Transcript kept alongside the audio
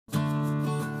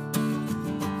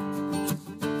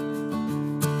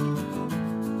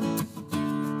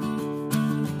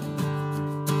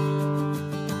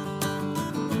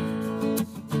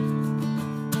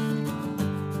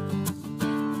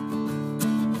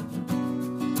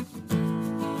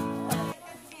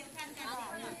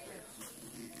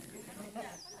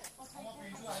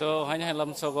So hanya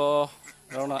halam sogo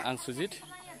rona ang sujit.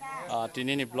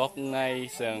 Tini ni blog ngai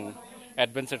seng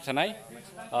adventure sanai.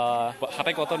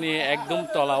 Hatai koto ni ekdum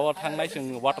tolawo thangnai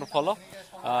seng waterfall.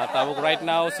 Tabuk right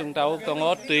now seng tabuk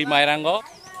tongo Tuimairang go.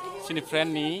 Sini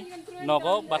friend ni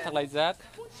nogo bathalaijak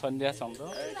Sondia Somdo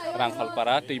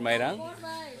Rangkhalpara Tuimairang.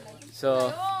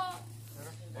 So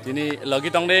tini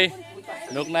logi tong dei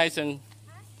nuk nai seng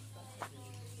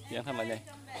yang thamai nai.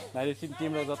 Nai sin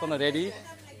team ro jotono ready.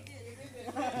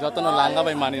 Jotono langa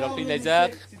bai mani rokti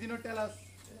laijak.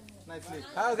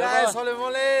 Hello guys, holy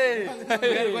moly!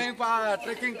 We are going for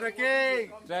trekking.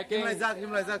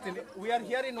 We are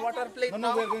here in water plate.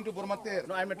 No, we are going to Burmader.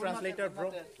 No, I'm a translator,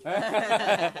 bro.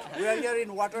 We are here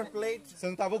in water plate.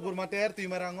 Seng tabu Burmader,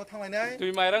 Tuimairang go thamai nai.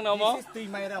 Tuimairang no mo? This is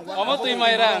Tuimairang. Omo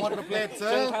Tuimairang. Water plate, sir.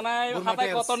 Seng thanai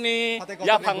hatai koto ni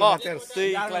ya phango.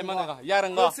 Tui klaiman go.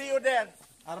 Yarang go. We'll see you there.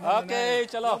 Okay,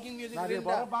 chalo.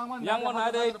 Yang mo na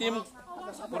dei team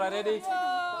pura ready.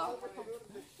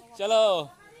 Chalo.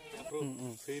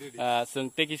 Seng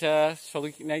te kisa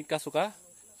sogi nai kasuka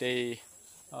te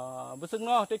beseng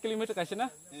no te kilometer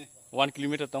kasina 1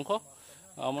 kilometer tongko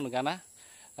amon gana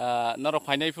norok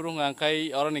phainai furung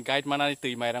angkai oroni guide manani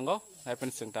Tuimairang go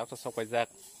hapen seng ta sokai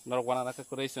jak norok wana na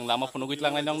kurei seng lama phunu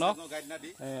gitlang nai nong no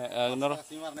norok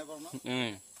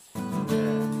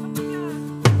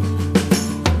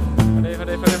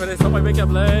Hade sokai wake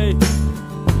up lay.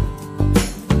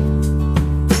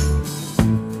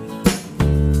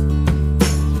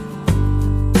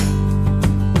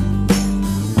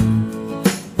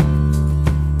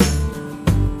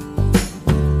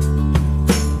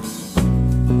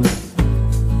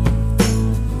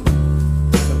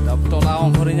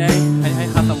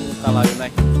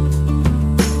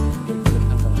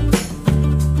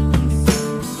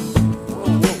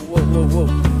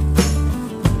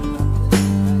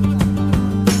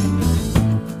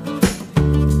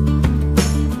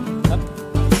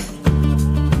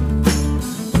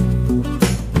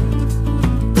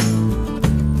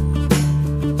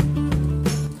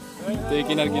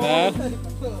 Kinar.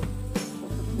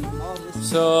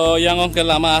 So yang ong ke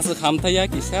lama asal hamtaya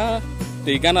kisah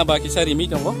tiga naba kisah rimi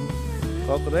jonggo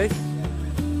kok rei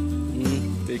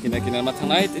kinar matang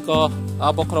nai tiko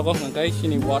abok rokok ngkai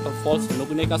sini waterfalls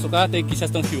nukune kasuka te kisah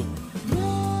tong hiu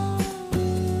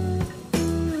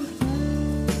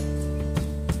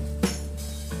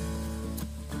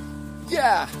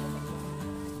ya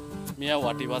mia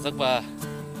wati wazak ba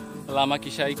lama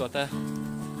kisah ikota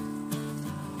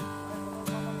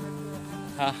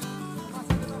ya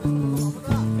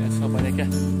so banyak ya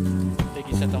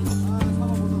teki setong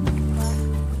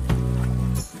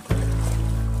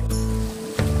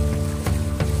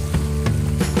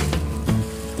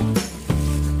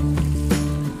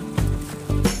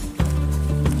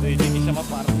jadi ini sama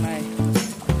parnai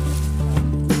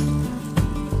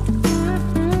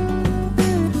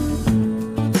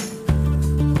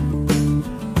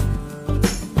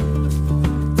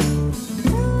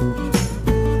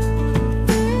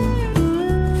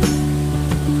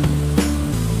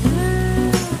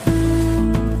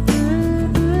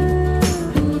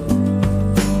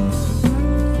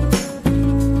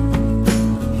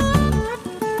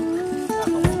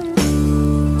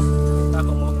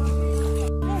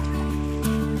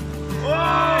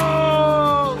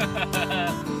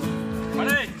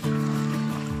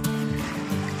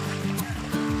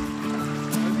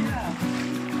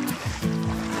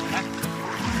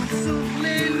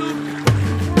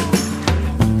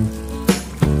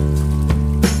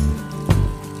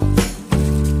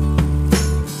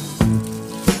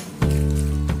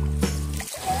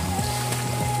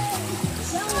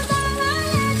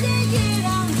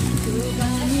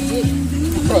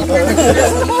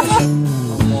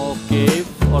Oke,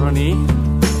 orang ni.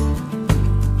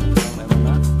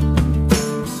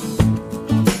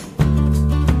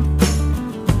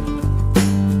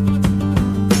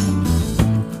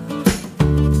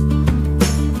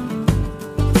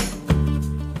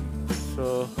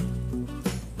 So,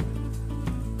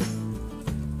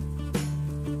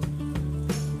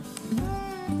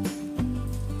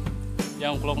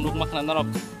 yang vlog nuk makna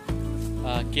narok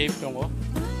cave dong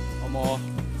omo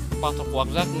patok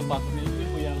wakzak nu patok ni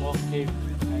itu yang cave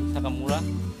yang sakamura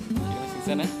kira di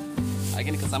sana lagi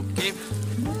ni kesam cave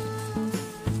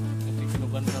nanti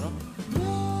kenuban taro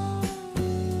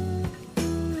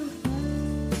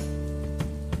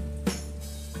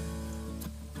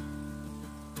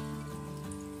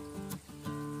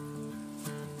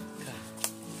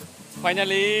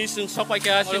finally sung sopai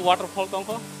ka si waterfall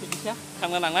tongko tikisya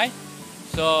kang nangai.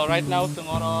 So right now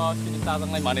tomorrow sini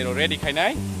tatang lai maniro ready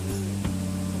kainai.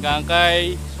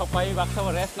 Gangkai sopai baksa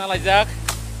rest na lajak.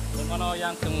 Mana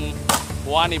yang teng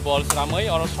wani ball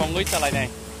seramai orang songgoi calai nai.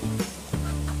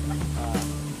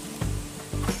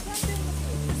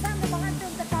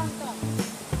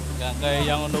 Yang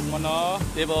yang untuk mana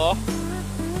tebo.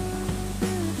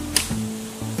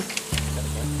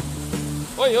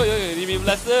 Oi oi oi, 15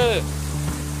 tu.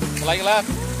 Kelas.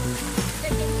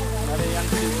 Ada yang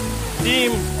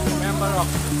team member of.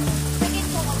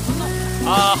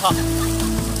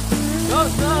 Go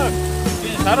sir.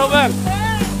 Saroban.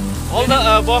 All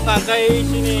the bong angkai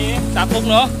sini Tapuk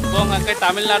no, bong angkai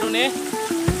Tamil Nadu ni.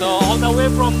 So all the way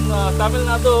from Tamil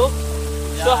Nadu.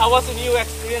 Yeah. So how was your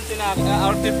experience in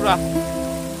our Tripura?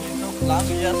 It took long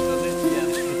years to reach here.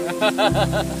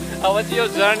 How was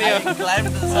your journey? I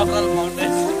climbed several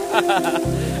mountains.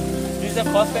 This is the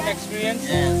first time experience.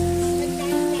 Yes.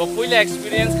 Popular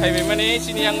experience kai be mane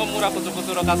sini yang murah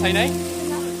kutu raka sai nai.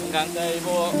 Angkai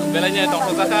bo belanya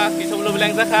tong jaka kisah belum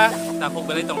belang jaka. Tapuk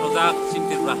belai tong rojak sing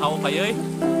Tripura hau kai euy.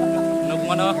 Nuk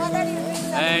mana?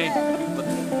 Eh.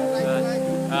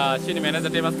 Sini manager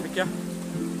dia mas pikir.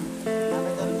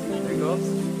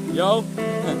 Yo.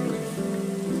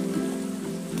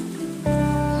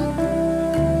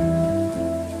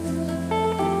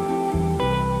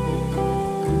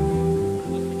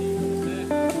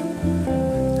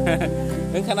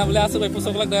 Engkau nak beli asal bayi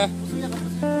pusok lagi dah.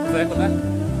 Saya pun dah.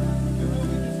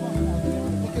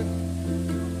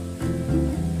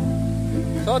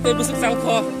 So, dia busuk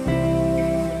sangko.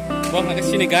 Bang nak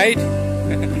sini guide.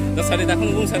 Dah sade dah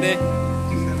kung sade.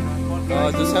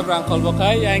 Joseph Rangkol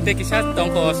bokai yang teh kisah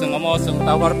tongko sengamo seng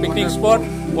tower picnic spot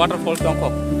waterfall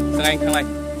tongko sengai kangai.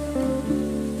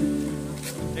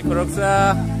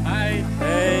 Koroksa. Hai.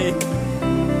 Hey.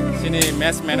 Sini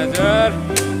mess manager.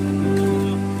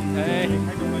 Hey.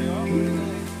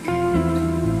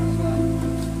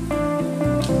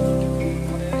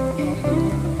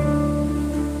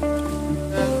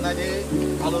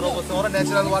 Orang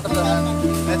natural water dah,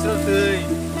 natural tui.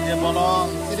 Dia bolong,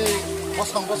 sini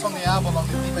kosong ni ya, bolong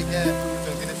ni pakai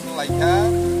jenis lainnya.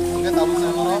 Mungkin tahu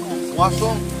semua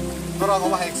washroom. Orang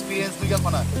awak experience tu yang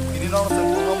mana? Ini orang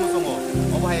semua,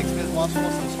 awak experience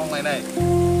washroom song lain.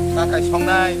 Kakai song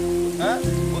lain,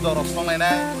 gudang song lain.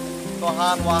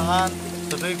 Tuhan wahan,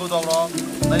 sedih gudang orang,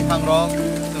 naik hangrong,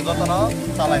 tunggu tanah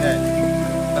salah lain.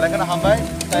 Kalau kena hambai,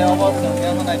 saya awak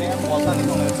yang mana ini wasan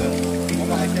itu ngerti.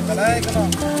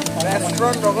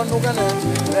 Restaurant rogan nukan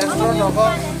restaurant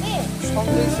rogan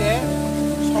songgui se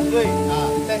songgui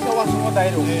saya wasung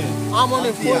dai ro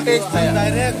amone full taste saya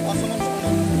direct wasung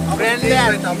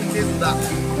branded tapi sih sudah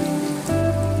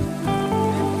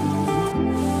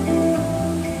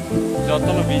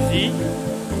Jotono busy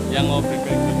yang mau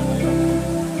prepare kita.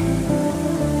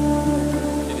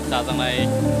 Jadi saat ini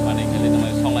paling kali itu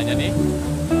song aja nih.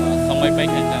 Song mai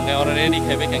baik kan, kalau already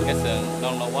kayak baik kan keseng,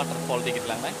 down waterfall dikit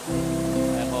lang nih.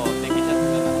 Aku tinggi cat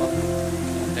kan,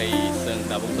 kayak seng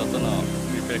dabung Jotono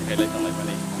prepare kayak lagi mai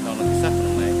paling down kisah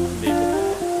nang mai debut.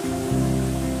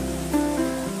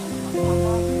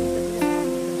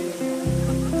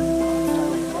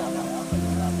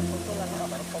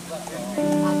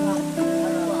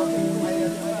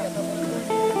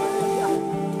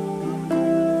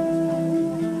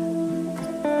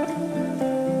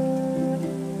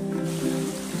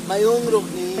 Mayung rok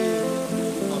ni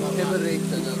favorite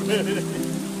saja.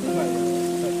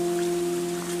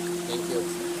 Thank you.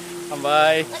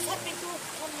 Bye.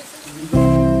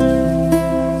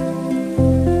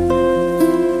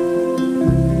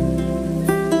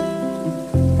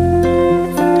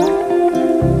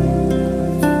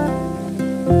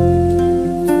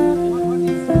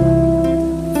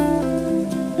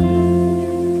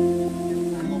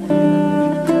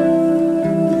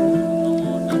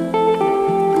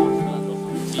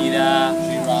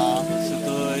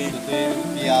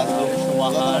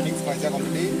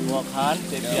 Wakan,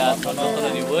 biasa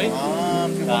nonton di boy.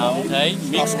 Kamu thấy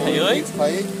mix thấy ơi.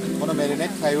 Thấy, mana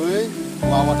marinate thấy ơi,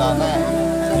 mau dana.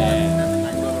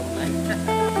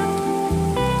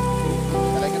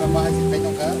 Kalau kita bahas ini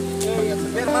tentang kan,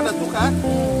 Biar mana tu kan?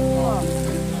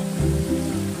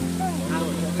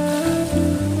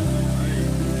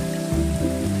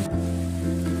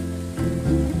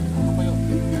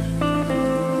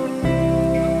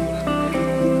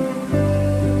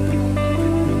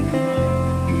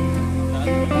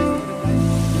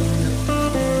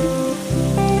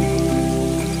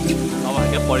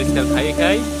 Poliskar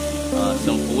khai,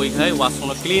 sempui khai,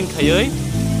 wasung clean khai,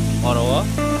 orang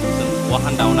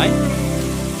wahan daun nai.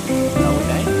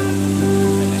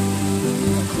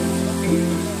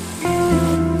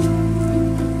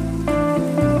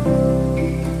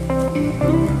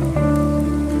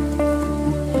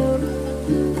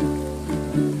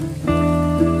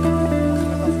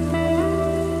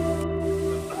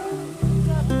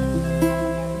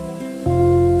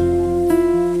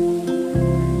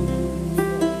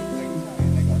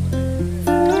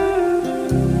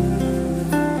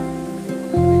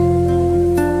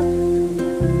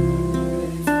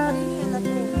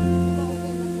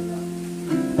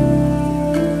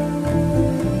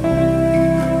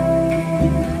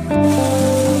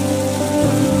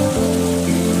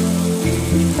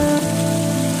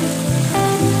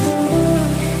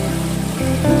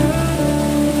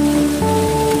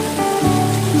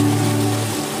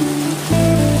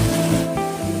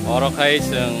 hangkai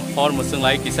seng hor museng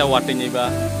lai kisah watin ni ba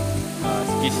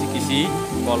kisi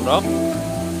Kokborok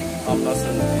amna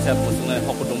seng kisah museng lai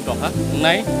hok dum tong ha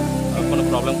nai kono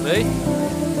problem dei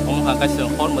hangkai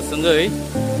seng hor museng ei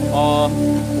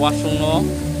wasung no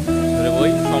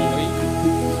reboi songoi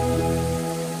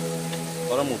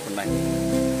kono mu punai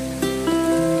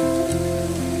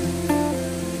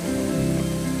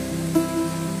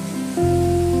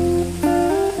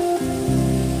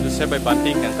sẽ bay bản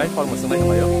tin càng cái con một sân bay không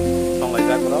phải không lại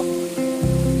ra của nó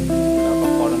có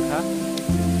con lớn khác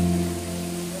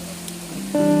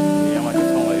nhưng mà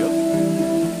không phải không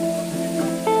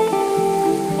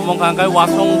mong càng cái hoa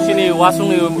sung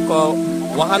này có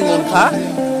wahan mun khá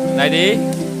này đi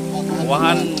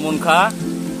wahan mun khá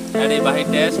này đi bahai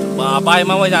test bài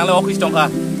mà bây giờ là office trong khá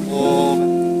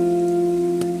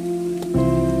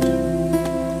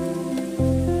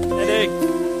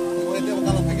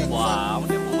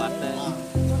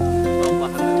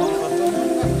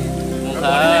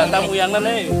tamu yang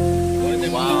mana ni?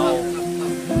 Wow.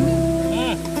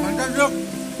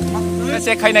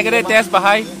 Saya kaya nak kena test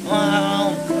bahai.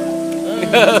 Wow.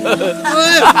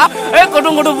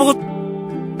 Kodong buku.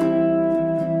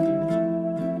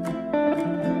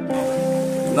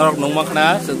 Norok nungmak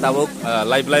na, setabuk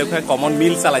live kan common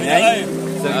meal salahnya.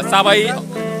 Sabai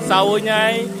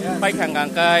sawunya, baik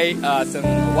hangkai seng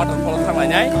waterfall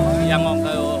samanya, yang orang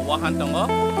ke wahan tonggo,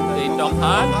 di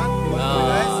Dokhan.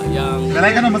 yang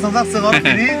Belai kan masang sak segor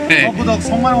ini, aku dok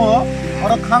somai wo,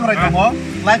 orang kang rai tonggo,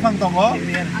 live ang tonggo.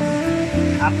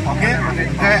 Oke,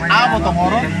 kayak apa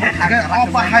tonggo ro? Kayak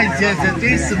apa hai jes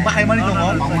bahai mani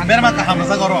tonggo. Benar mah kaham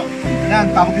masa goro.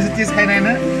 Yang tahu kisi jes kayak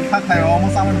nene, tak kayak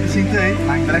omong sama di sini tuh.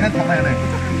 Belai kan tonggo nene.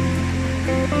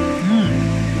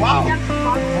 Wow,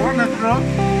 orang natural.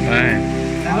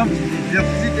 Dalam dia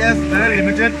kisi jes very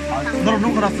limited. Nor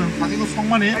nung kerasan, tapi itu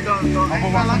somai nih. Apa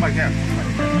bahasa macam?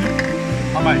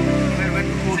 Bye.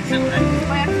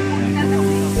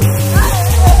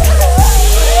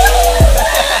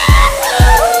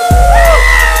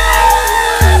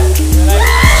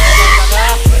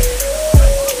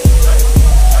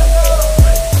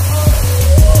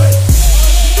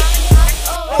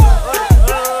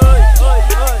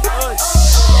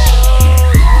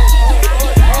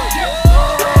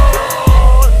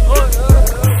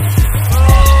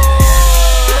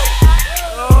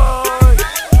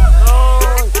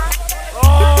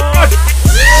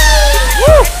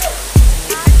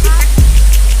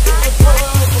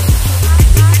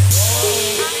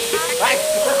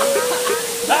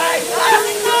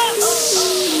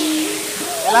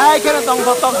 Lai cái nó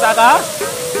tông jaga.